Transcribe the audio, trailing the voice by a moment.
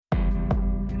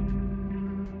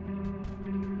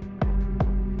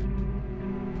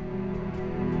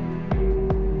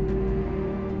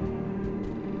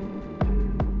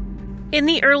In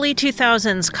the early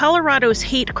 2000s, Colorado's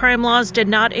hate crime laws did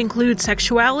not include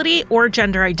sexuality or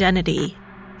gender identity.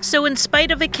 So in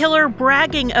spite of a killer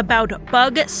bragging about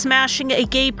bug-smashing a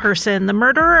gay person, the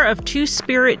murderer of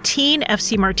Two-Spirit teen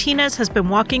FC Martinez has been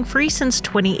walking free since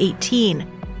 2018.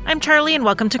 I'm Charlie, and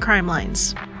welcome to Crime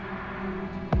Lines.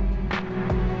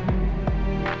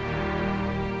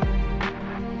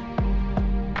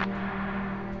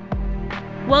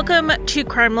 Welcome to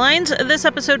Crime Lines. This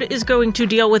episode is going to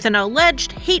deal with an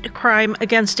alleged hate crime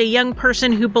against a young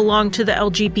person who belonged to the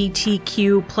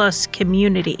LGBTQ+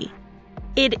 community.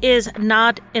 It is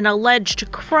not an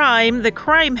alleged crime. The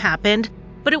crime happened,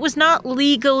 but it was not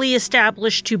legally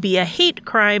established to be a hate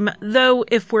crime, though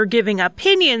if we're giving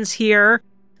opinions here,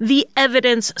 the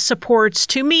evidence supports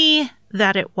to me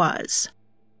that it was.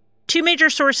 Two major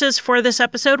sources for this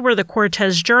episode were the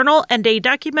Cortez Journal and a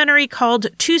documentary called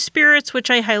Two Spirits, which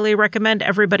I highly recommend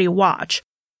everybody watch.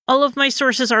 All of my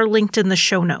sources are linked in the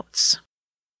show notes.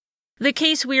 The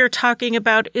case we are talking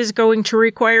about is going to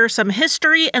require some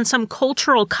history and some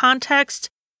cultural context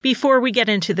before we get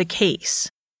into the case.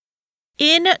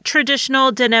 In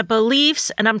traditional Diné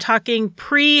beliefs, and I'm talking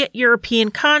pre-European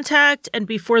contact and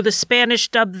before the Spanish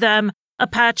dubbed them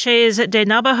Apaches de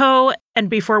Navajo, and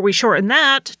before we shorten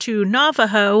that to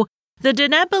Navajo, the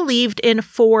Diné believed in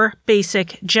four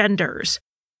basic genders.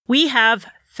 We have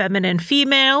feminine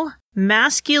female,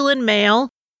 masculine male,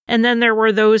 and then there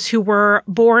were those who were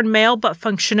born male but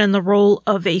function in the role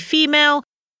of a female,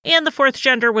 and the fourth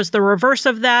gender was the reverse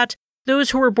of that, those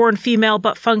who were born female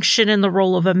but function in the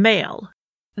role of a male.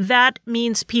 That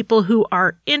means people who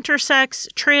are intersex,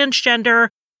 transgender,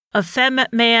 a femme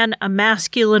man, a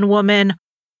masculine woman.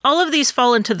 All of these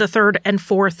fall into the third and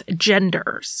fourth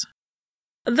genders.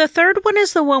 The third one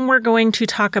is the one we're going to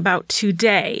talk about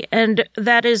today, and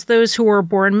that is those who are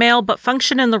born male but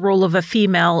function in the role of a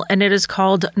female, and it is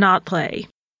called Natlé.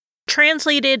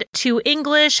 Translated to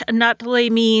English, Natlé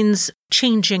means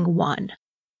changing one.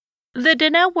 The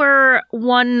Diné were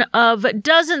one of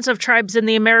dozens of tribes in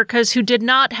the Americas who did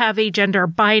not have a gender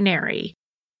binary.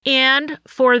 And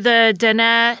for the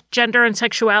Diné, gender and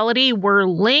sexuality were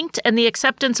linked, and the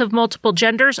acceptance of multiple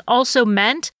genders also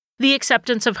meant the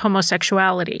acceptance of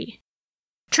homosexuality.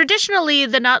 Traditionally,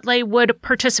 the Natlé would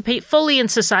participate fully in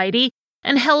society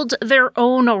and held their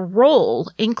own role,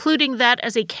 including that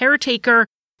as a caretaker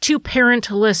to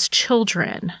parentless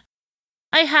children.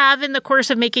 I have, in the course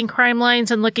of making Crime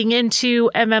Lines and looking into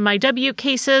MMIW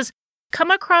cases, come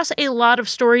across a lot of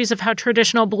stories of how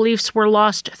traditional beliefs were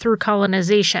lost through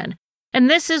colonization. And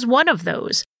this is one of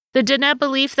those. The Diné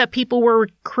belief that people were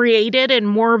created in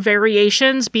more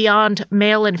variations beyond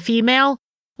male and female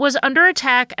was under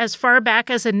attack as far back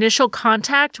as initial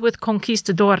contact with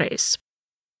conquistadores.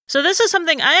 So this is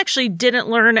something I actually didn't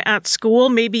learn at school,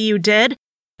 maybe you did,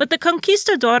 but the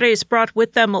conquistadores brought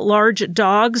with them large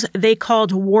dogs they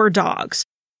called war dogs.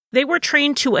 They were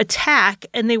trained to attack,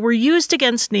 and they were used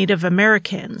against Native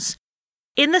Americans.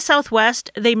 In the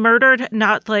Southwest, they murdered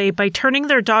Natlé by turning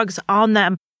their dogs on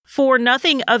them for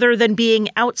nothing other than being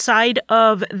outside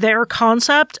of their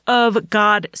concept of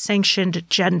God-sanctioned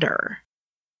gender.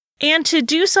 And to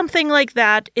do something like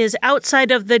that is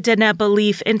outside of the Diné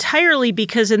belief entirely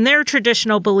because in their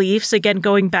traditional beliefs, again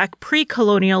going back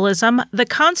pre-colonialism, the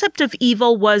concept of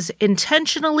evil was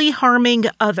intentionally harming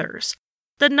others.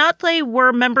 The Natlé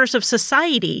were members of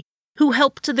society who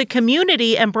helped the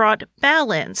community and brought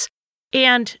balance.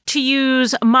 And to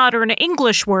use modern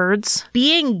English words,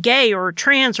 being gay or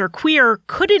trans or queer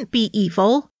couldn't be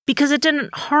evil because it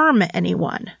didn't harm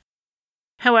anyone.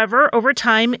 However, over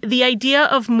time, the idea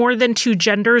of more than two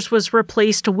genders was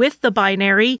replaced with the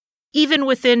binary, even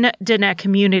within Diné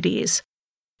communities.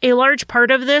 A large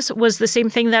part of this was the same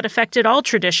thing that affected all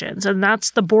traditions, and that's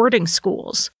the boarding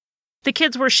schools. The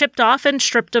kids were shipped off and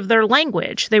stripped of their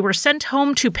language. They were sent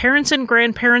home to parents and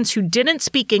grandparents who didn't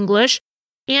speak English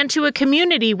and to a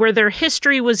community where their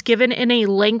history was given in a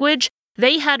language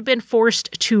they had been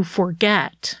forced to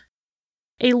forget.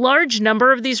 A large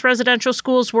number of these residential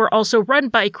schools were also run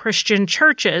by Christian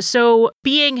churches, so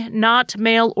being not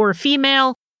male or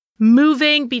female,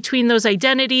 moving between those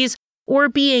identities, or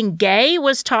being gay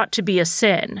was taught to be a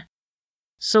sin.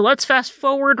 So let's fast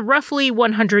forward roughly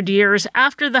 100 years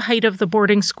after the height of the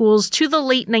boarding schools to the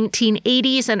late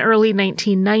 1980s and early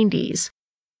 1990s.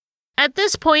 At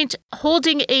this point,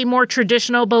 holding a more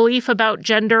traditional belief about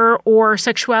gender or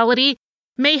sexuality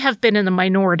may have been in the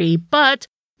minority, but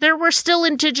there were still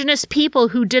Indigenous people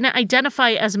who didn't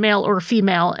identify as male or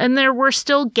female, and there were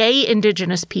still gay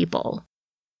Indigenous people.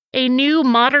 A new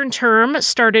modern term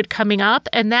started coming up,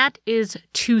 and that is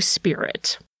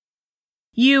Two-Spirit.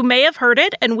 You may have heard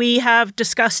it, and we have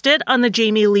discussed it on the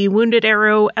Jamie Lee Wounded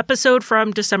Arrow episode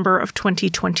from December of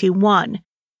 2021.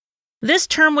 This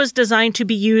term was designed to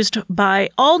be used by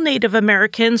all Native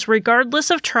Americans, regardless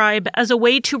of tribe, as a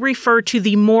way to refer to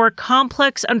the more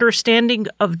complex understanding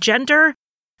of gender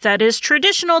that is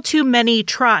traditional to many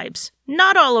tribes.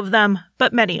 Not all of them,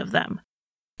 but many of them.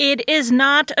 It is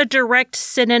not a direct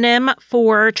synonym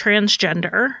for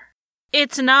transgender.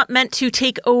 It's not meant to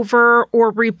take over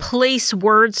or replace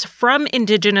words from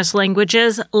Indigenous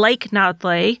languages like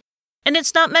Na'Thley, and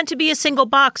it's not meant to be a single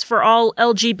box for all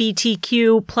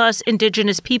LGBTQ plus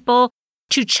Indigenous people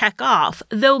to check off,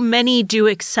 though many do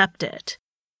accept it.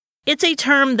 It's a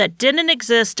term that didn't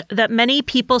exist that many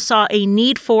people saw a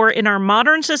need for in our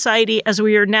modern society as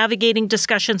we are navigating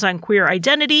discussions on queer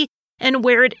identity and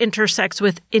where it intersects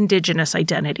with Indigenous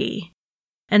identity.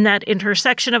 And that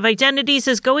intersection of identities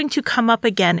is going to come up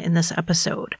again in this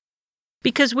episode,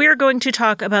 because we're going to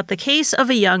talk about the case of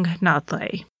a young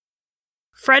Na'Thley.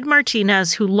 Fred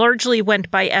Martinez, who largely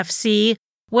went by FC,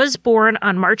 was born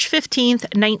on March 15,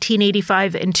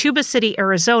 1985 in Tuba City,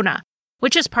 Arizona,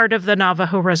 which is part of the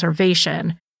Navajo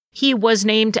Reservation. He was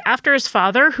named after his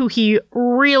father, who he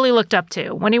really looked up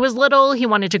to. When he was little, he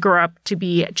wanted to grow up to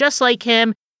be just like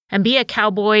him and be a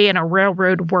cowboy and a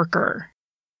railroad worker.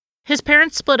 His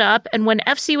parents split up, and when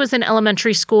FC was in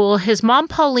elementary school, his mom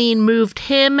Pauline moved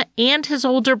him and his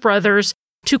older brothers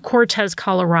to Cortez,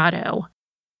 Colorado.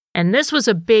 And this was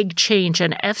a big change,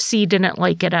 and FC didn't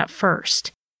like it at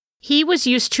first. He was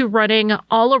used to running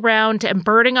all around and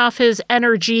burning off his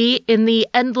energy in the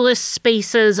endless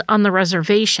spaces on the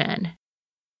reservation.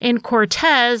 In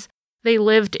Cortez, they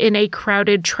lived in a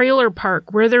crowded trailer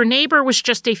park where their neighbor was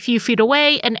just a few feet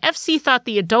away, and FC thought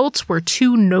the adults were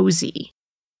too nosy.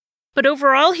 But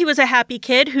overall, he was a happy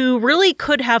kid who really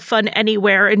could have fun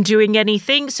anywhere and doing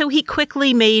anything, so he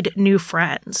quickly made new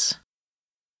friends.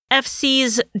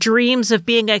 FC's dreams of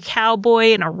being a cowboy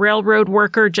and a railroad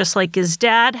worker just like his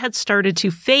dad had started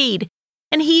to fade,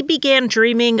 and he began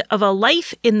dreaming of a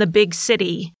life in the big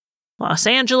city. Los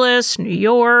Angeles, New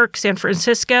York, San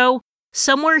Francisco,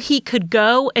 somewhere he could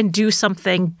go and do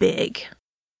something big.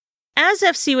 As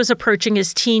FC was approaching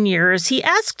his teen years, he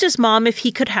asked his mom if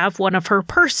he could have one of her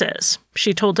purses.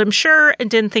 She told him sure and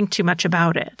didn't think too much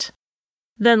about it.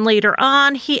 Then later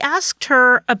on, he asked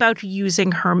her about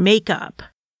using her makeup.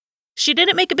 She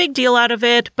didn't make a big deal out of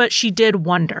it, but she did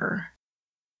wonder.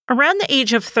 Around the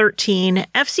age of 13,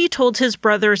 FC told his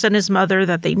brothers and his mother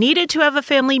that they needed to have a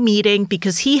family meeting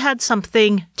because he had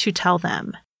something to tell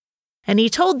them. And he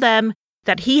told them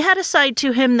that he had a side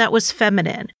to him that was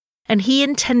feminine, and he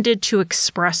intended to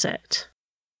express it.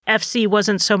 FC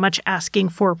wasn't so much asking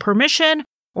for permission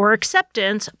or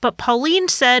acceptance, but Pauline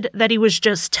said that he was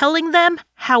just telling them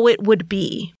how it would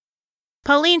be.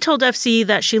 Pauline told FC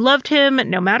that she loved him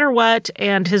no matter what,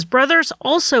 and his brothers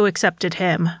also accepted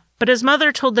him, but his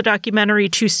mother told the documentary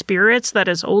Two Spirits that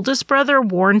his oldest brother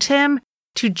warned him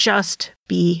to just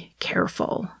be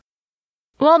careful.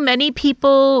 While many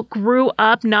people grew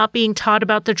up not being taught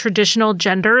about the traditional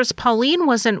genders, Pauline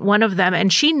wasn't one of them,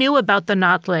 and she knew about the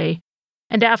Na'Thley.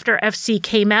 And after FC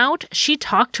came out, she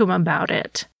talked to him about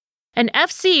it. And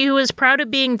FC, who is proud of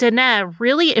being Dene,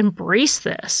 really embraced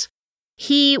this.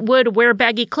 He would wear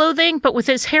baggy clothing, but with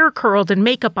his hair curled and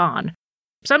makeup on.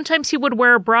 Sometimes he would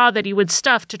wear a bra that he would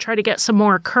stuff to try to get some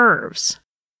more curves.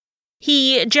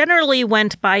 He generally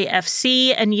went by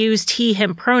FC and used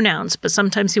he/him pronouns, but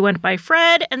sometimes he went by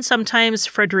Fred and sometimes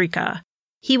Frederica.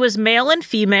 He was male and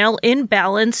female in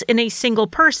balance in a single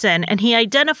person, and he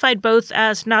identified both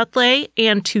as Na'Thley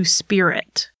and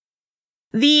Two-Spirit.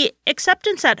 The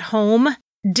acceptance at home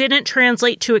didn't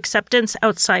translate to acceptance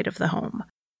outside of the home.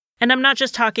 And I'm not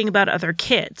just talking about other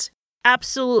kids.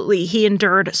 Absolutely, he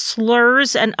endured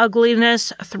slurs and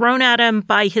ugliness thrown at him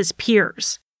by his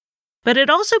peers. But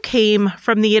it also came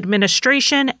from the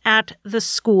administration at the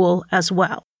school as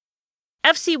well.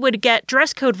 FC would get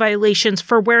dress code violations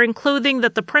for wearing clothing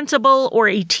that the principal or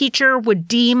a teacher would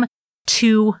deem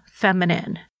too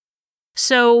feminine.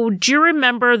 So, do you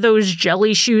remember those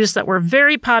jelly shoes that were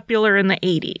very popular in the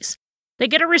 80s? They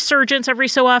get a resurgence every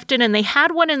so often, and they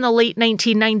had one in the late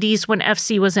 1990s when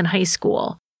FC was in high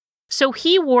school. So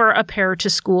he wore a pair to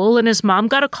school, and his mom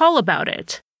got a call about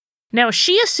it. Now,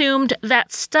 she assumed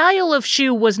that style of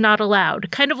shoe was not allowed,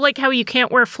 kind of like how you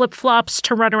can't wear flip-flops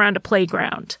to run around a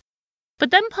playground.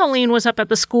 But then Pauline was up at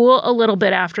the school a little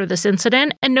bit after this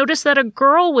incident and noticed that a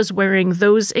girl was wearing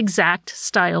those exact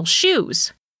style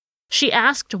shoes. She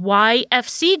asked why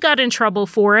FC got in trouble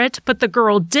for it, but the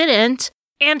girl didn't,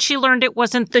 and she learned it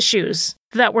wasn't the shoes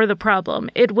that were the problem.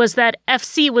 It was that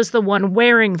FC was the one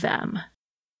wearing them.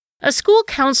 A school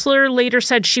counselor later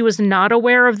said she was not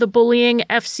aware of the bullying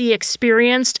FC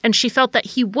experienced, and she felt that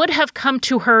he would have come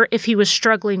to her if he was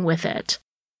struggling with it.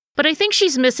 But I think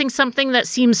she's missing something that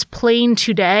seems plain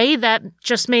today that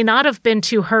just may not have been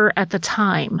to her at the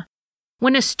time.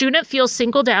 When a student feels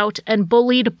singled out and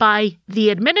bullied by the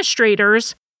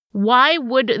administrators, why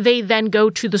would they then go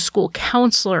to the school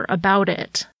counselor about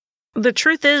it? The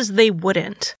truth is, they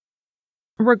wouldn't.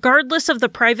 Regardless of the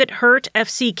private hurt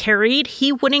FC carried,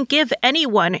 he wouldn't give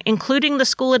anyone, including the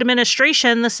school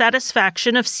administration, the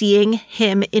satisfaction of seeing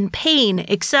him in pain,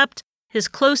 except his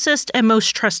closest and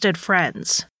most trusted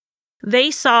friends. They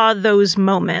saw those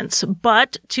moments,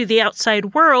 but to the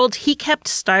outside world, he kept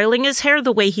styling his hair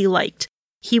the way he liked.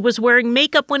 He was wearing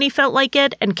makeup when he felt like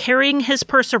it and carrying his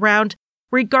purse around,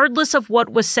 regardless of what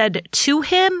was said to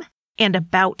him and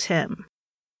about him.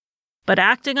 But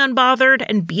acting unbothered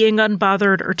and being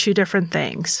unbothered are two different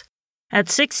things. At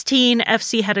 16,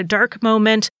 FC had a dark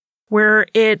moment where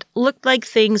it looked like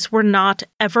things were not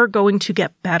ever going to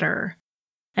get better.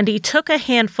 And he took a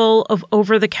handful of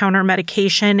over-the-counter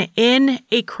medication in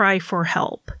a cry for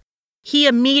help. He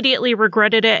immediately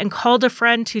regretted it and called a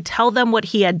friend to tell them what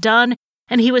he had done,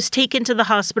 and he was taken to the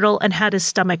hospital and had his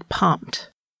stomach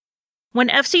pumped. When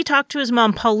FC talked to his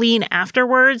mom, Pauline,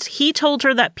 afterwards, he told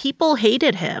her that people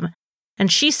hated him.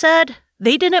 And she said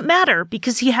they didn't matter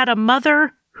because he had a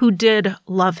mother who did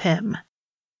love him.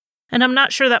 And I'm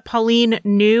not sure that Pauline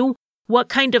knew what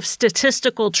kind of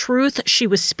statistical truth she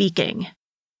was speaking.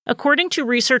 According to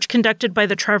research conducted by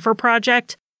the Trevor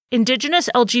Project, Indigenous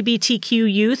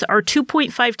LGBTQ youth are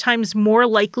 2.5 times more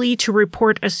likely to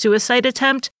report a suicide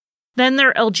attempt than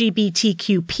their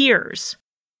LGBTQ peers.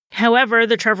 However,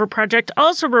 the Trevor Project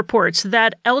also reports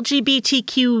that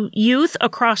LGBTQ youth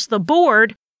across the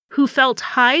board who felt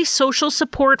high social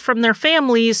support from their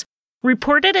families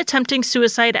reported attempting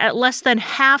suicide at less than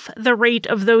half the rate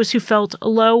of those who felt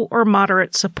low or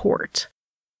moderate support.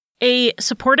 A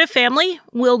supportive family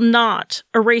will not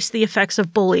erase the effects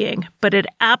of bullying, but it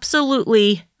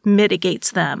absolutely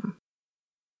mitigates them.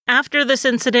 After this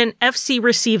incident, FC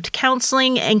received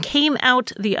counseling and came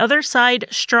out the other side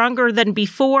stronger than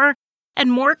before and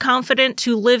more confident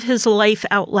to live his life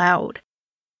out loud.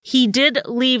 He did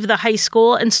leave the high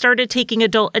school and started taking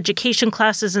adult education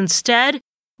classes instead,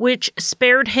 which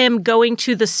spared him going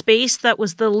to the space that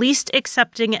was the least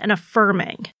accepting and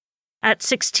affirming. At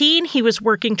 16, he was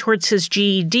working towards his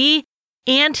GED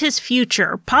and his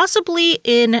future, possibly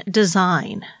in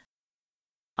design.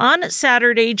 On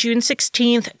Saturday, June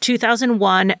 16,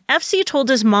 2001, FC told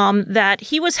his mom that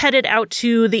he was headed out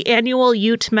to the annual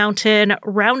Ute Mountain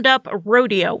Roundup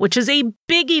Rodeo, which is a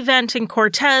big event in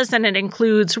Cortez, and it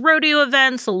includes rodeo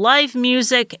events, live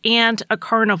music, and a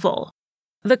carnival.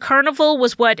 The carnival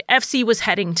was what FC was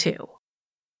heading to.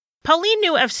 Pauline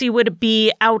knew FC would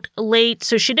be out late,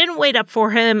 so she didn't wait up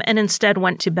for him and instead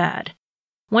went to bed.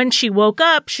 When she woke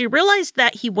up, she realized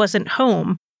that he wasn't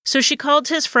home, so she called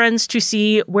his friends to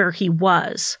see where he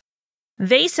was.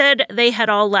 They said they had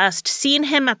all last seen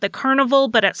him at the carnival,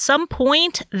 but at some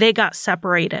point, they got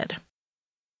separated.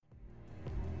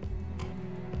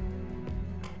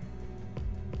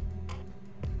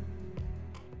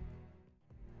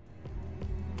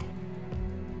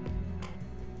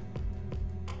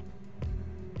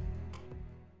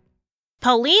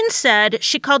 Pauline said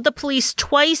she called the police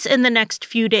twice in the next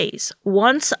few days,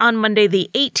 once on Monday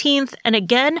the 18th and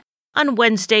again on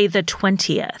Wednesday the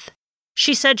 20th.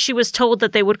 She said she was told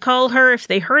that they would call her if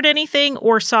they heard anything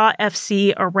or saw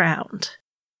FC around.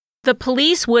 The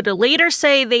police would later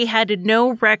say they had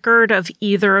no record of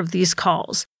either of these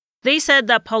calls. They said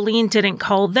that Pauline didn't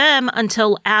call them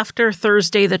until after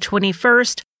Thursday the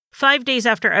 21st, 5 days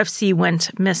after FC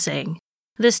went missing.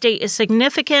 This date is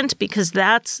significant because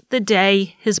that's the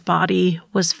day his body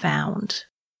was found.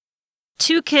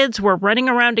 2 kids were running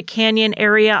around a canyon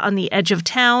area on the edge of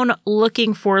town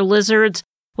looking for lizards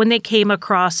when they came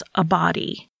across a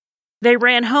body. They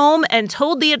ran home and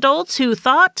told the adults who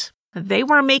thought they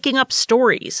were making up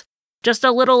stories, just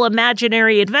a little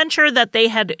imaginary adventure that they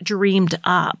had dreamed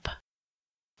up.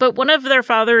 But one of their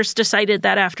fathers decided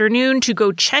that afternoon to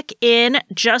go check in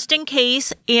just in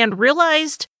case and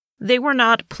realized they were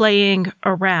not playing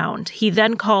around. He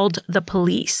then called the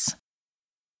police.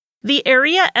 The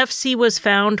area FC was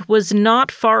found was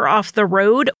not far off the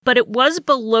road, but it was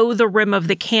below the rim of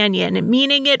the canyon,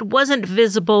 meaning it wasn't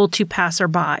visible to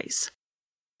passerbys.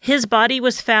 His body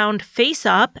was found face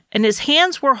up, and his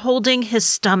hands were holding his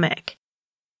stomach.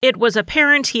 It was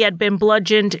apparent he had been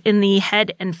bludgeoned in the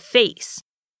head and face.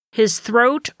 His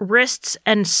throat, wrists,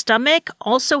 and stomach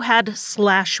also had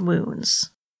slash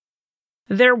wounds.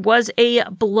 There was a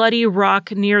bloody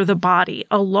rock near the body,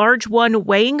 a large one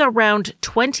weighing around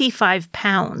 25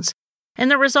 pounds. And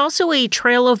there was also a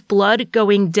trail of blood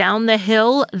going down the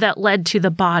hill that led to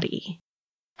the body.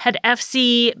 Had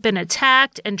FC been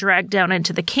attacked and dragged down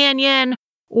into the canyon,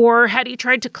 or had he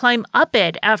tried to climb up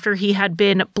it after he had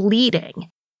been bleeding?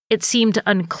 It seemed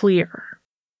unclear.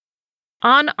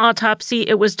 On autopsy,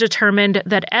 it was determined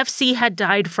that FC had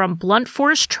died from blunt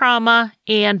force trauma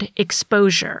and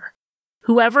exposure.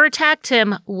 Whoever attacked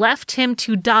him left him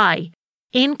to die,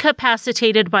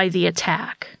 incapacitated by the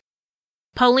attack.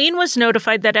 Pauline was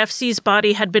notified that FC's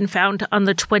body had been found on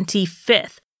the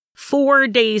 25th, 4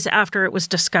 days after it was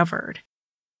discovered.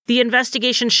 The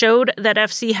investigation showed that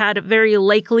FC had very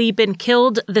likely been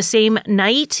killed the same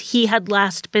night he had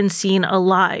last been seen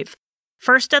alive.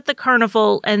 First at the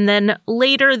carnival, and then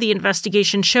later the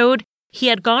investigation showed he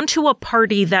had gone to a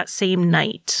party that same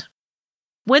night.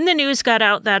 When the news got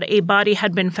out that a body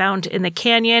had been found in the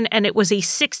canyon and it was a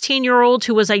 16-year-old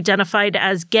who was identified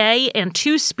as gay and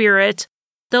two-spirit,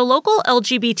 the local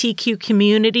LGBTQ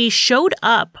community showed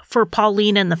up for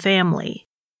Pauline and the family.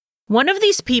 One of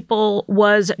these people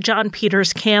was John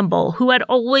Peters Campbell, who had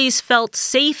always felt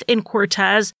safe in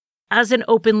Cortez as an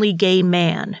openly gay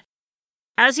man.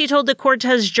 As he told the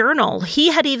Cortez Journal,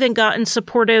 he had even gotten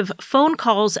supportive phone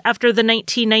calls after the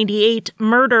 1998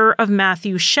 murder of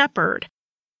Matthew Shepard.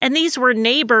 And these were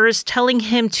neighbors telling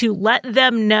him to let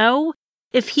them know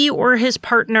if he or his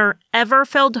partner ever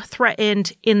felt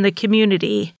threatened in the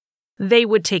community, they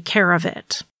would take care of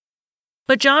it.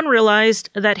 But John realized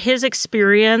that his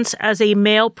experience as a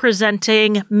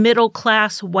male-presenting,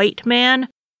 middle-class white man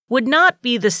would not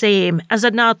be the same as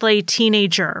a Nathay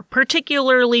teenager,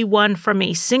 particularly one from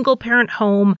a single-parent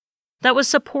home that was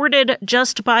supported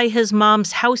just by his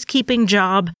mom's housekeeping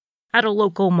job at a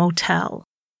local motel.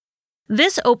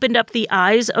 This opened up the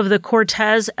eyes of the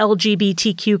Cortez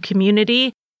LGBTQ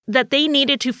community that they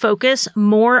needed to focus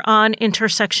more on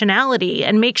intersectionality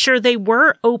and make sure they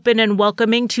were open and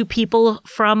welcoming to people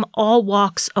from all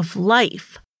walks of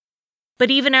life. But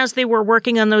even as they were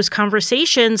working on those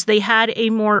conversations, they had a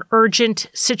more urgent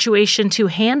situation to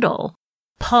handle.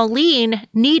 Pauline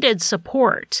needed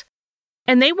support.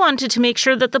 And they wanted to make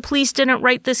sure that the police didn't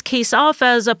write this case off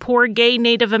as a poor gay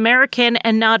Native American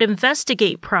and not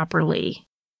investigate properly.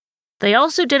 They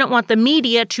also didn't want the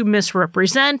media to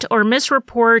misrepresent or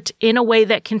misreport in a way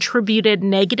that contributed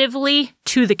negatively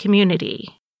to the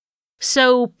community.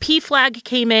 So PFLAG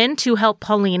came in to help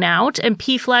Pauline out, and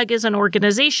PFLAG is an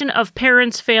organization of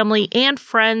parents, family, and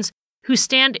friends who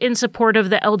stand in support of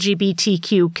the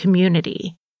LGBTQ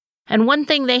community. And one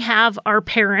thing they have are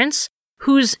parents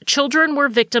whose children were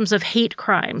victims of hate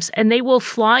crimes, and they will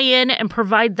fly in and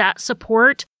provide that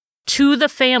support to the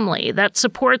family, that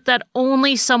support that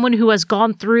only someone who has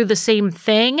gone through the same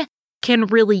thing can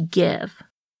really give.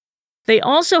 They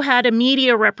also had a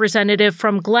media representative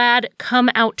from GLAAD come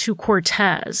out to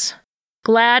Cortez.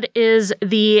 GLAAD is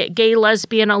the Gay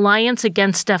Lesbian Alliance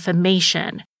Against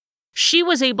Defamation. She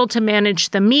was able to manage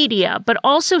the media, but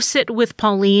also sit with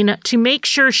Pauline to make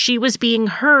sure she was being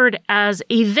heard as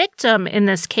a victim in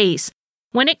this case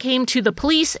when it came to the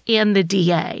police and the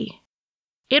DA.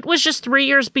 It was just 3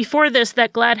 years before this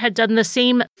that GLAAD had done the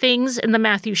same things in the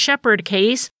Matthew Shepard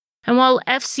case, and while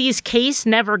FC's case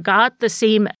never got the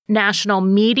same national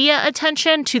media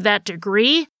attention to that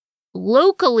degree,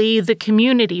 locally the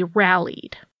community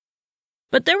rallied.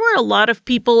 But there were a lot of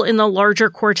people in the larger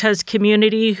Cortez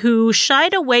community who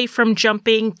shied away from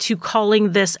jumping to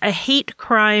calling this a hate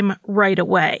crime right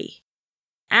away.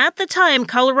 At the time,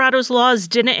 Colorado's laws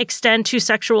didn't extend to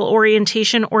sexual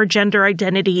orientation or gender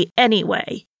identity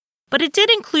anyway, but it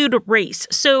did include race,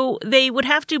 so they would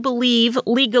have to believe,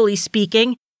 legally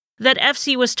speaking, that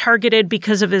FC was targeted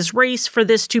because of his race for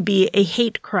this to be a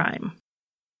hate crime.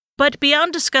 But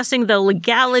beyond discussing the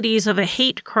legalities of a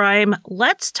hate crime,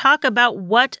 let's talk about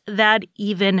what that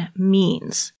even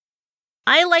means.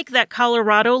 I like that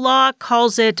Colorado law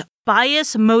calls it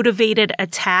bias-motivated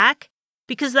attack,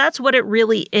 because that's what it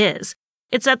really is.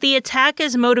 It's that the attack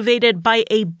is motivated by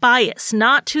a bias,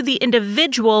 not to the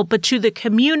individual, but to the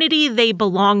community they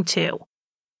belong to.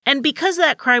 And because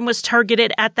that crime was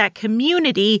targeted at that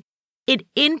community, it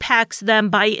impacts them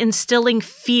by instilling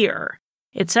fear.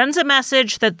 It sends a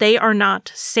message that they are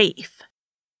not safe.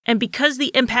 And because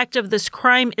the impact of this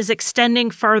crime is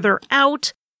extending farther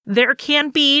out, there can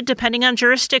be, depending on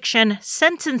jurisdiction,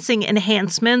 sentencing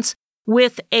enhancements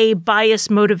with a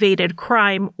bias-motivated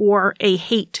crime or a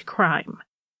hate crime.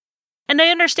 And I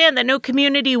understand that no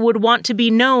community would want to be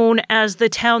known as the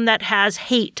town that has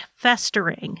hate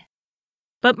festering.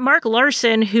 But Mark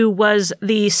Larson, who was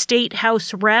the state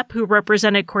house rep who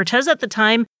represented Cortez at the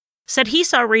time, said he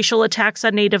saw racial attacks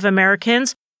on Native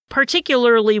Americans,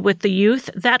 particularly with the youth,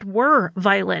 that were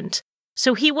violent.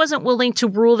 So he wasn't willing to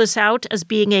rule this out as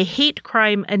being a hate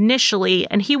crime initially,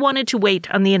 and he wanted to wait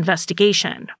on the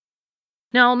investigation.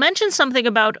 Now, I'll mention something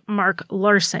about Mark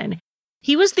Larson.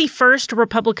 He was the first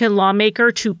Republican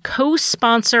lawmaker to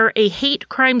co-sponsor a hate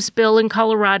crimes bill in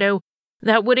Colorado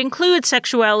that would include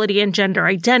sexuality and gender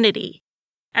identity.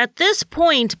 At this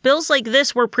point, bills like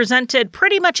this were presented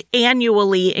pretty much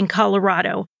annually in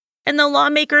Colorado, and the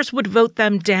lawmakers would vote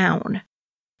them down.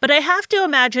 But I have to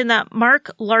imagine that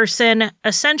Mark Larson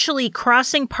essentially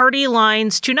crossing party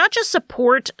lines to not just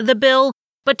support the bill,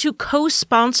 but to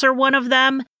co-sponsor one of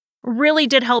them really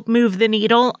did help move the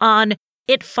needle on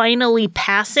it finally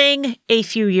passing a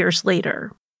few years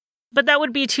later. But that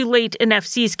would be too late in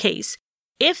FC's case.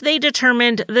 If they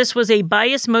determined this was a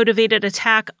bias-motivated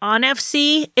attack on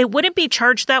FC, it wouldn't be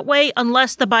charged that way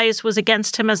unless the bias was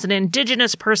against him as an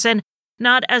Indigenous person,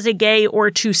 not as a gay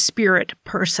or two-spirit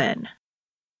person.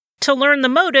 To learn the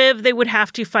motive, they would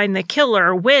have to find the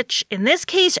killer, which, in this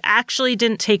case, actually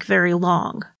didn't take very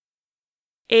long.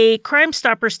 A Crime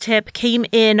Stoppers tip came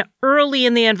in early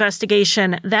in the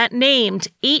investigation that named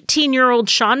 18-year-old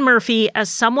Sean Murphy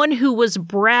as someone who was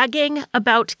bragging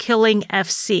about killing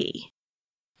FC.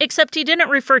 Except he didn't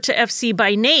refer to FC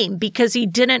by name because he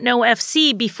didn't know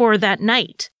FC before that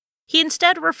night. He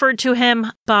instead referred to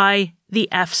him by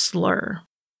the F slur.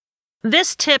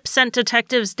 This tip sent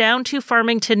detectives down to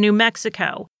Farmington, New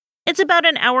Mexico. It's about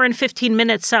an hour and 15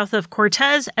 minutes south of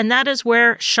Cortez, and that is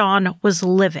where Sean was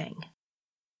living.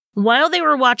 While they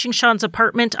were watching Sean's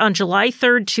apartment on July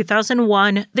 3,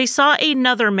 2001, they saw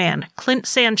another man, Clint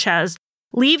Sanchez,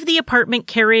 leave the apartment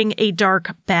carrying a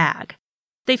dark bag.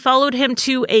 They followed him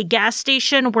to a gas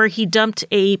station where he dumped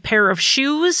a pair of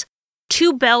shoes,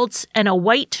 2 belts, and a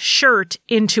white shirt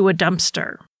into a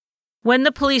dumpster. When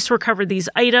the police recovered these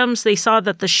items, they saw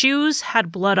that the shoes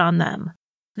had blood on them.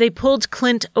 They pulled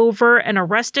Clint over and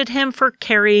arrested him for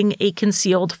carrying a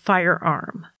concealed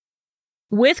firearm.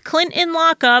 With Clint in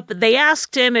lockup, they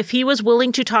asked him if he was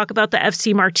willing to talk about the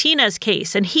FC Martinez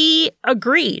case, and he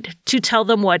agreed to tell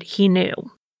them what he knew.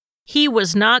 He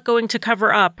was not going to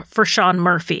cover up for Sean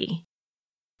Murphy.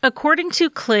 According to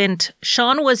Clint,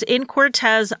 Sean was in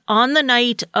Cortez on the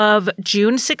night of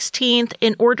June 16th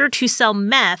in order to sell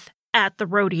meth at the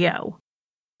rodeo.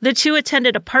 The two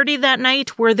attended a party that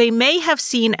night where they may have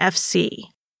seen FC.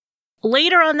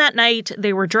 Later on that night,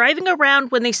 they were driving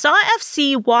around when they saw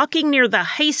FC walking near the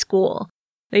high school.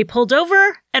 They pulled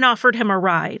over and offered him a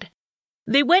ride.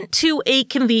 They went to a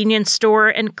convenience store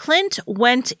and Clint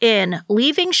went in,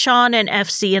 leaving Sean and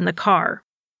FC in the car.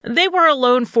 They were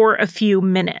alone for a few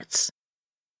minutes.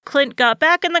 Clint got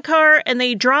back in the car and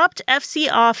they dropped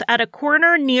FC off at a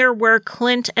corner near where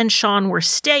Clint and Sean were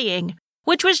staying,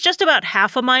 which was just about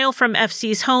half a mile from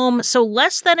FC's home, so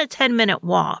less than a 10-minute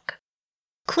walk.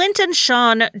 Clint and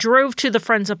Sean drove to the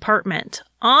friend's apartment.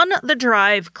 On the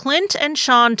drive, Clint and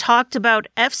Sean talked about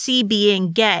FC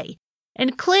being gay,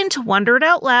 and Clint wondered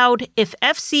out loud if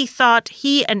FC thought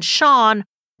he and Sean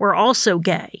were also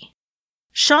gay.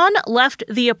 Sean left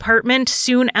the apartment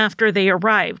soon after they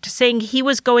arrived, saying he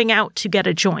was going out to get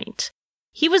a joint.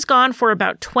 He was gone for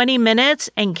about 20 minutes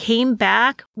and came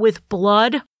back with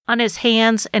blood on his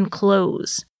hands and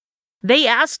clothes. They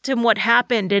asked him what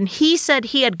happened, and he said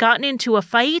he had gotten into a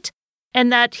fight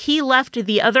and that he left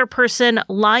the other person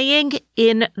lying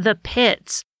in the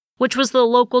pits, which was the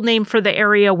local name for the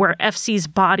area where FC's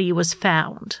body was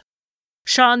found.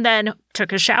 Sean then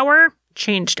took a shower,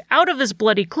 changed out of his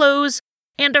bloody clothes,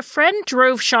 and a friend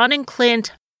drove Sean and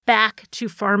Clint back to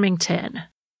Farmington.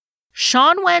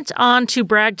 Sean went on to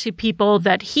brag to people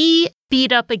that he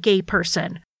beat up a gay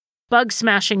person, bug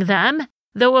smashing them,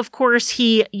 though of course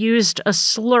he used a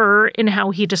slur in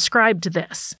how he described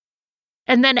this.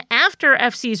 And then after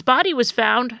FC's body was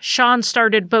found, Sean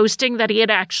started boasting that he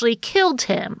had actually killed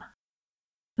him.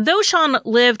 Though Sean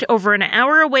lived over an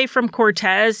hour away from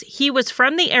Cortez, he was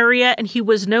from the area and he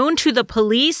was known to the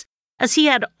police as he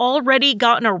had already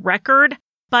gotten a record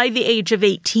by the age of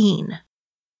 18.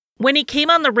 When he came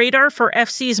on the radar for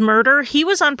FC's murder, he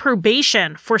was on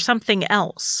probation for something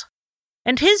else.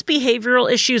 And his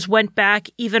behavioral issues went back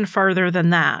even farther than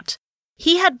that.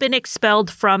 He had been expelled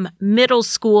from middle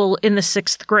school in the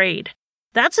 6th grade.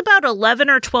 That's about 11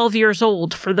 or 12 years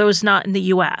old for those not in the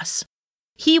U.S.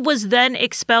 He was then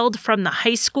expelled from the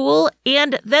high school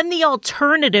and then the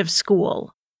alternative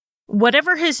school.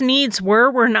 Whatever his needs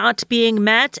were not being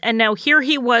met, and now here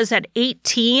he was at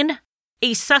 18,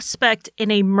 a suspect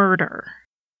in a murder.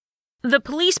 The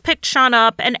police picked Sean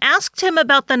up and asked him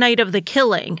about the night of the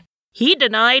killing. He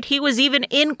denied he was even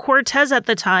in Cortez at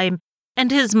the time, and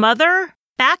his mother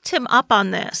backed him up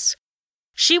on this.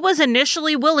 She was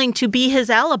initially willing to be his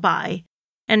alibi,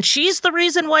 and she's the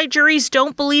reason why juries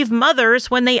don't believe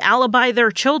mothers when they alibi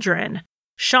their children.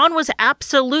 Sean was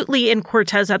absolutely in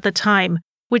Cortez at the time,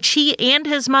 which he and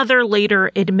his mother later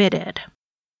admitted.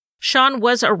 Sean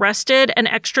was arrested and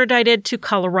extradited to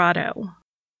Colorado.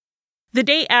 The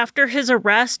day after his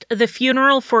arrest, the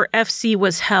funeral for FC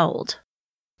was held.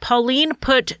 Pauline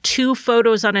put 2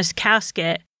 photos on his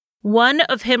casket, one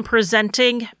of him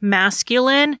presenting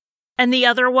masculine and the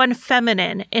other one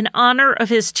feminine in honor of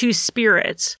his 2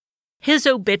 spirits. His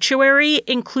obituary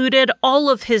included all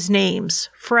of his names,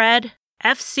 Fred,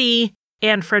 FC,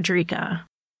 and Frederica.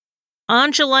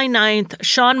 On July 9th,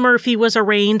 Sean Murphy was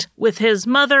arraigned with his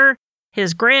mother,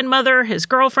 his grandmother, his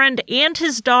girlfriend, and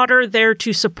his daughter there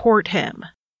to support him.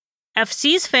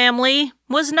 FC's family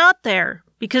was not there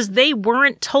because they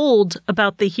weren't told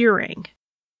about the hearing.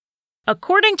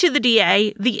 According to the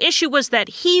DA, the issue was that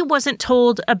he wasn't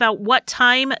told about what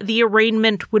time the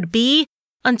arraignment would be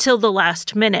until the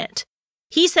last minute.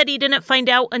 He said he didn't find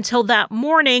out until that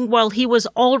morning while he was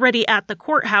already at the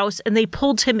courthouse and they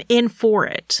pulled him in for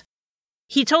it.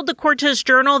 He told the Cortez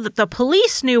Journal that the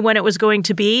police knew when it was going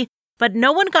to be, but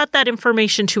no one got that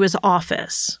information to his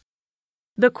office.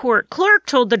 The court clerk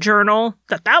told the Journal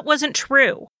that that wasn't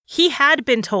true. He had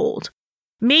been told.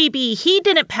 Maybe he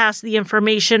didn't pass the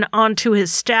information on to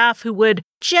his staff, who would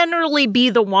generally be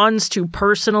the ones to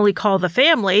personally call the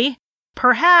family.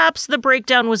 Perhaps the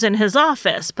breakdown was in his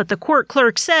office, but the court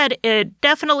clerk said it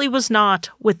definitely was not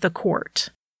with the court.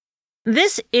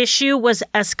 This issue was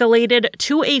escalated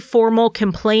to a formal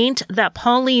complaint that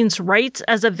Pauline's rights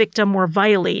as a victim were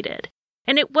violated,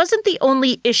 and it wasn't the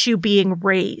only issue being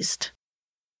raised.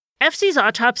 FC's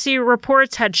autopsy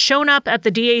reports had shown up at the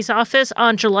DA's office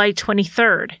on July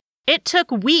 23rd. It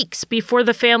took weeks before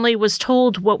the family was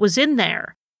told what was in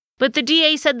there, but the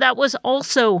DA said that was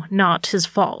also not his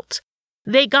fault.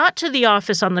 They got to the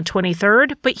office on the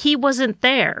 23rd, but he wasn't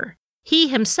there. He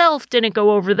himself didn't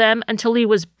go over them until he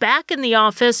was back in the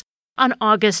office on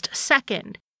August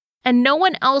 2nd, and no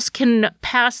one else can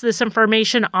pass this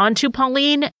information on to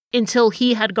Pauline until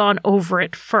he had gone over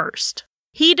it first.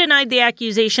 He denied the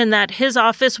accusation that his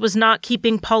office was not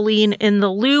keeping Pauline in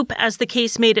the loop as the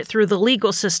case made it through the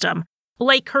legal system,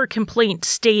 like her complaint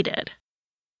stated.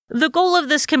 The goal of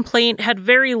this complaint had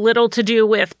very little to do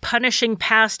with punishing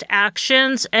past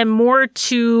actions and more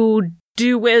to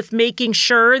do with making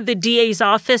sure the DA's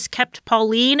office kept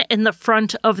Pauline in the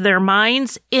front of their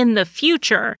minds in the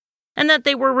future, and that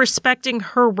they were respecting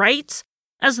her rights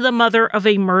as the mother of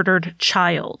a murdered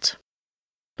child.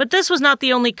 But this was not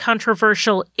the only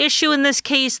controversial issue in this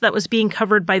case that was being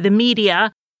covered by the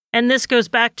media, and this goes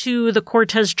back to the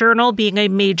Cortez Journal being a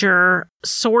major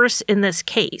source in this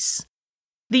case.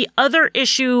 The other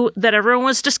issue that everyone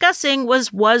was discussing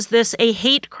was this a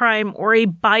hate crime or a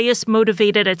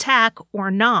bias-motivated attack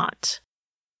or not?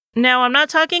 Now, I'm not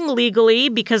talking legally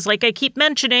because, like I keep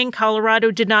mentioning,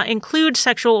 Colorado did not include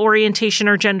sexual orientation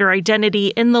or gender identity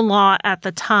in the law at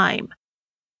the time.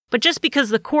 But just because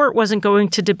the court wasn't going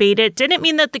to debate it didn't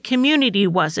mean that the community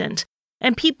wasn't.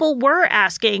 And people were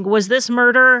asking, was this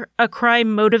murder a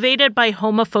crime motivated by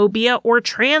homophobia or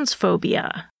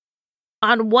transphobia?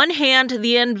 On one hand,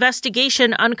 the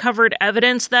investigation uncovered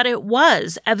evidence that it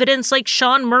was, evidence like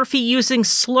Sean Murphy using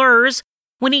slurs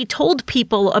when he told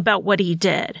people about what he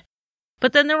did.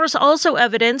 But then there was also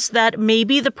evidence that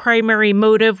maybe the primary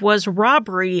motive was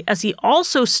robbery, as he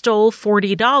also stole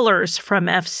 $40 from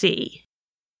FC.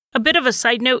 A bit of a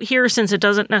side note here, since it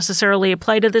doesn't necessarily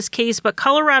apply to this case, but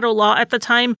Colorado law at the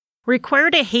time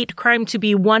required a hate crime to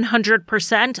be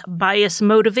 100% bias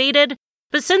motivated,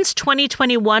 but since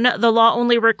 2021, the law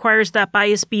only requires that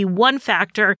bias be one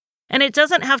factor, and it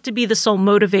doesn't have to be the sole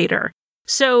motivator.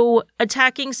 So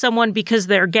attacking someone because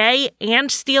they're gay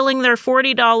and stealing their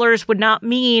 $40 would not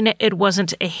mean it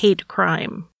wasn't a hate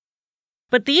crime.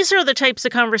 But these are the types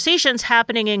of conversations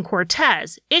happening in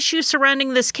Cortez, issues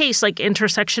surrounding this case like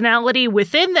intersectionality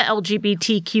within the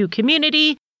LGBTQ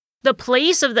community, the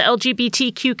place of the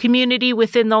LGBTQ community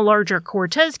within the larger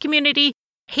Cortez community,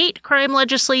 hate crime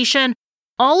legislation.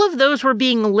 All of those were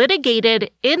being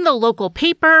litigated in the local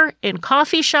paper, in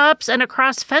coffee shops, and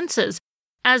across fences,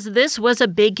 as this was a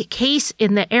big case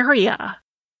in the area.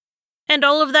 And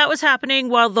all of that was happening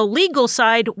while the legal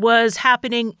side was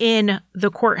happening in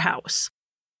the courthouse.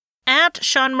 At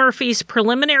Sean Murphy's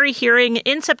preliminary hearing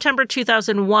in September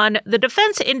 2001, the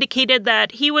defense indicated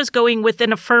that he was going with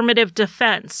an affirmative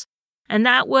defense, and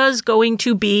that was going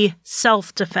to be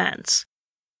self-defense.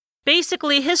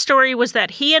 Basically, his story was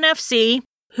that he and FC,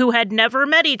 who had never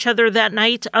met each other that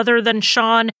night other than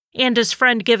Sean and his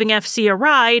friend giving FC a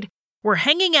ride, were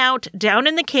hanging out down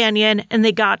in the canyon and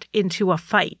they got into a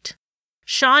fight.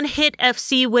 Sean hit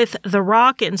FC with the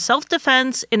rock in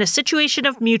self-defense in a situation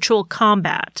of mutual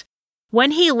combat.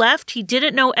 When he left, he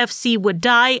didn't know FC would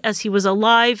die as he was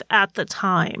alive at the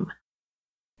time.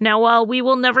 Now, while we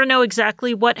will never know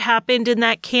exactly what happened in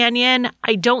that canyon,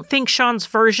 I don't think Sean's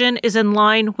version is in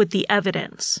line with the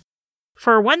evidence.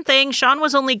 For one thing, Sean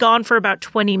was only gone for about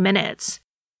 20 minutes.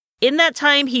 In that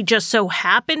time, he just so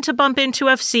happened to bump into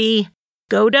FC,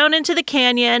 go down into the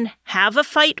canyon, have a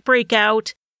fight break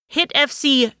out, hit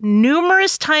FC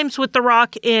numerous times with the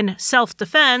rock in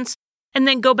self-defense, and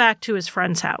then go back to his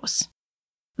friend's house.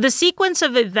 The sequence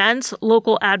of events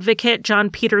local advocate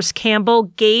John Peters Campbell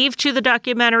gave to the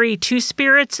documentary Two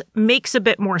Spirits makes a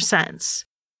bit more sense.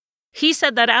 He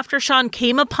said that after Sean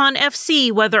came upon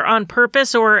FC, whether on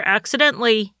purpose or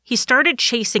accidentally, he started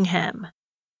chasing him.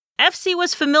 FC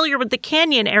was familiar with the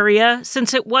canyon area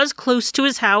since it was close to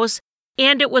his house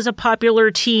and it was a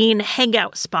popular teen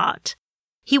hangout spot.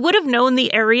 He would have known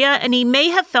the area and he may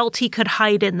have felt he could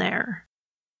hide in there.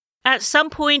 At some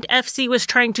point, FC was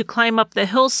trying to climb up the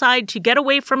hillside to get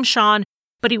away from Sean,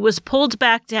 but he was pulled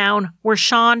back down where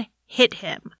Sean hit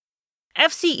him.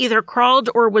 FC either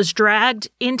crawled or was dragged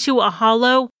into a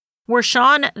hollow where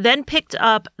Sean then picked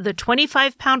up the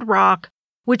 25-pound rock,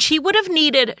 which he would have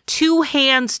needed 2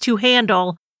 hands to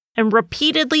handle, and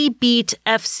repeatedly beat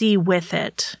FC with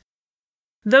it.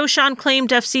 Though Sean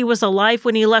claimed FC was alive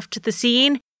when he left the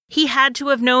scene, he had to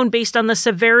have known based on the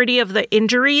severity of the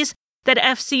injuries that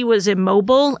FC was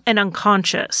immobile and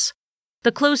unconscious.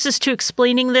 The closest to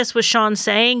explaining this was Sean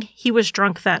saying he was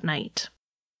drunk that night.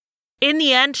 In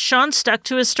the end, Sean stuck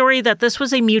to his story that this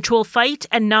was a mutual fight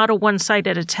and not a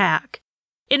one-sided attack.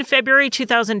 In February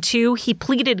 2002, he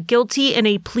pleaded guilty in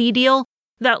a plea deal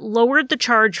that lowered the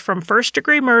charge from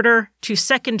first-degree murder to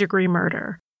second-degree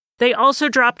murder. They also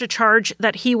dropped a charge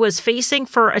that he was facing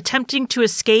for attempting to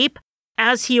escape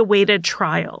as he awaited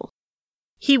trial.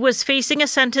 He was facing a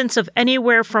sentence of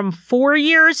anywhere from 4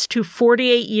 years to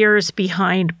 48 years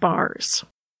behind bars.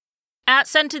 At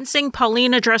sentencing,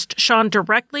 Pauline addressed Sean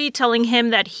directly, telling him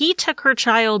that he took her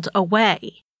child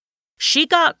away. She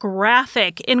got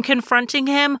graphic in confronting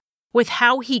him with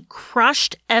how he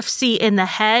crushed FC in the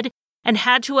head and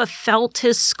had to have felt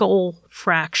his skull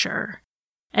fracture.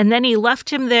 And then he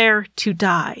left him there to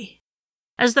die.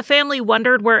 As the family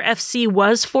wondered where FC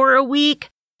was for a week,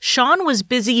 Sean was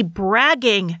busy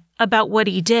bragging about what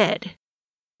he did.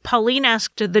 Pauline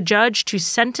asked the judge to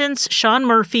sentence Sean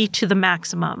Murphy to the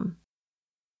maximum.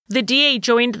 The DA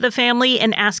joined the family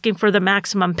in asking for the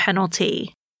maximum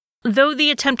penalty. Though the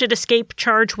attempted escape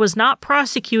charge was not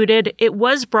prosecuted, it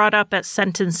was brought up at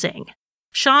sentencing.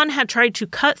 Sean had tried to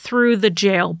cut through the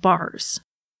jail bars.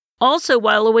 Also,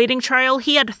 while awaiting trial,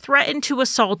 he had threatened to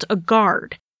assault a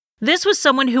guard. This was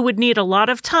someone who would need a lot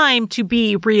of time to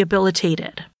be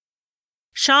rehabilitated.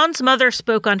 Sean's mother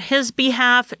spoke on his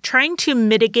behalf, trying to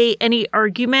mitigate any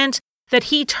argument that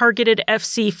he targeted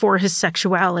FC for his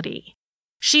sexuality.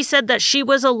 She said that she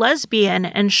was a lesbian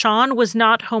and Sean was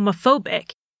not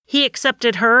homophobic. He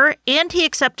accepted her and he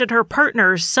accepted her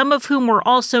partners, some of whom were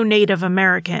also Native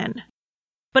American.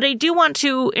 But I do want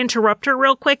to interrupt her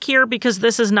real quick here because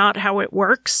this is not how it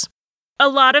works. A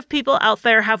lot of people out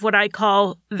there have what I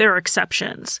call their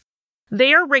exceptions.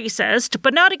 They are racist,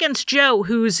 but not against Joe,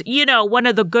 who's, one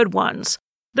of the good ones.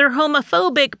 They're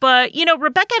homophobic, but,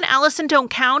 Rebecca and Allison don't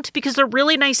count because they're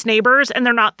really nice neighbors and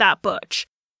they're not that butch.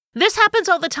 This happens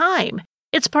all the time.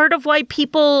 It's part of why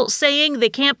people saying they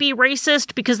can't be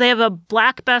racist because they have a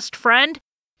black best friend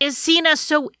is seen as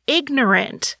so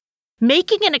ignorant.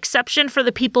 Making an exception for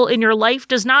the people in your life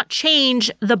does not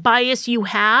change the bias you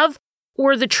have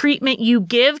or the treatment you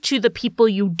give to the people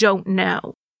you don't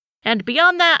know. And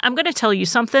beyond that, I'm going to tell you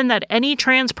something that any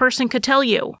trans person could tell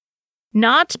you.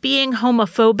 Not being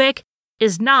homophobic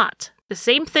is not the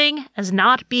same thing as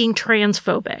not being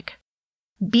transphobic.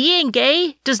 Being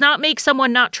gay does not make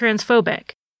someone not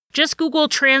transphobic. Just Google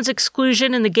trans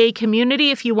exclusion in the gay community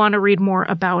if you want to read more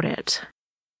about it.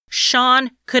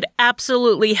 Sean could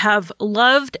absolutely have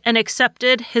loved and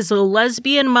accepted his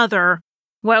lesbian mother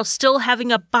while still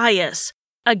having a bias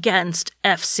against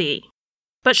FC.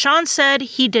 But Sean said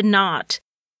he did not.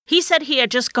 He said he had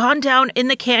just gone down in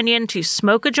the canyon to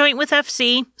smoke a joint with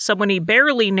FC, someone he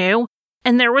barely knew,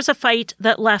 and there was a fight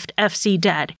that left FC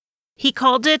dead. He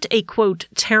called it a, quote,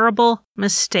 terrible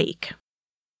mistake.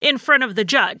 In front of the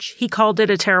judge, he called it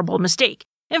a terrible mistake.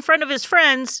 In front of his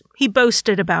friends, he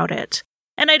boasted about it.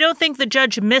 And I don't think the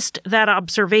judge missed that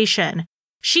observation.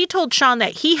 She told Sean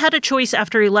that he had a choice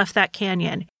after he left that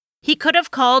canyon. He could have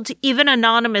called, even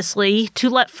anonymously, to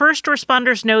let first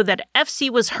responders know that FC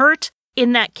was hurt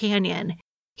in that canyon.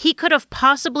 He could have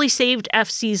possibly saved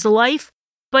FC's life,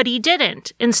 but he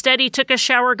didn't. Instead, he took a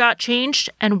shower, got changed,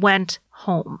 and went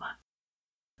home.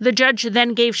 The judge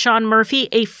then gave Sean Murphy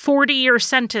a 40-year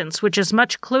sentence, which is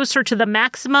much closer to the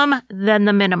maximum than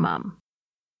the minimum.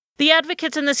 The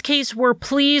advocates in this case were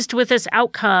pleased with this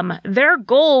outcome. Their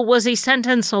goal was a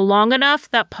sentence long enough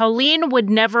that Pauline would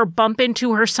never bump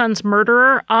into her son's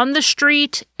murderer on the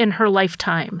street in her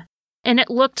lifetime. And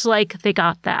it looked like they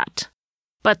got that.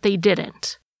 But they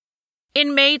didn't.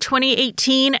 In May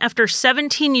 2018, after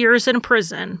 17 years in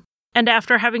prison, and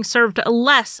after having served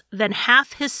less than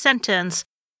half his sentence,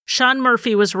 Sean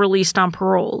Murphy was released on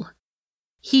parole.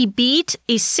 He beat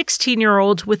a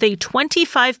 16-year-old with a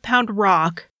 25-pound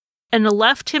rock and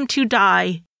left him to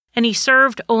die, and he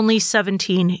served only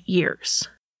 17 years.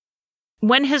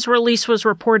 When his release was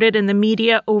reported in the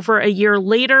media over a year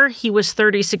later, he was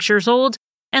 36 years old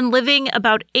and living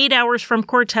about 8 hours from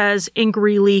Cortez in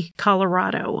Greeley,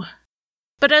 Colorado.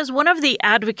 But as one of the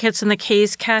advocates in the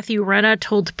case, Kathy Renna,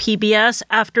 told PBS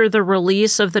after the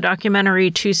release of the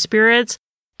documentary Two Spirits,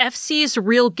 FC's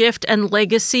real gift and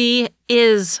legacy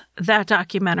is that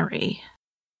documentary.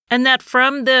 And that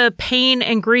from the pain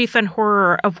and grief and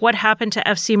horror of what happened to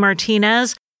FC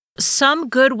Martinez, some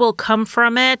good will come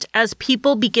from it as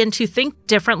people begin to think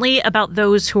differently about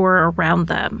those who are around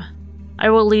them.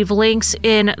 I will leave links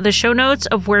in the show notes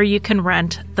of where you can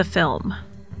rent the film.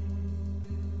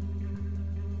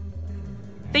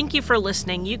 Thank you for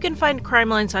listening. You can find Crime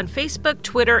Lines on Facebook,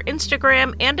 Twitter,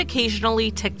 Instagram, and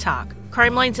occasionally TikTok.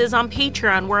 Crime Lines is on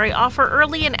Patreon, where I offer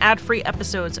early and ad-free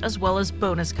episodes as well as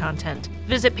bonus content.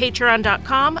 Visit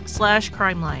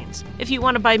patreon.com/crimelines. If you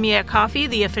want to buy me a coffee,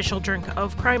 the official drink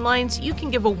of Crime Lines, you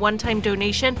can give a one-time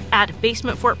donation at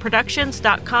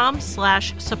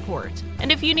basementfortproductions.com/support. And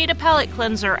if you need a palate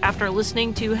cleanser after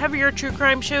listening to heavier true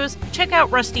crime shows, check out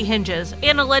Rusty Hinges,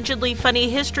 an allegedly funny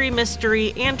history,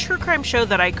 mystery, and true crime show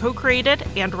that I co-created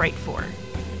and write for.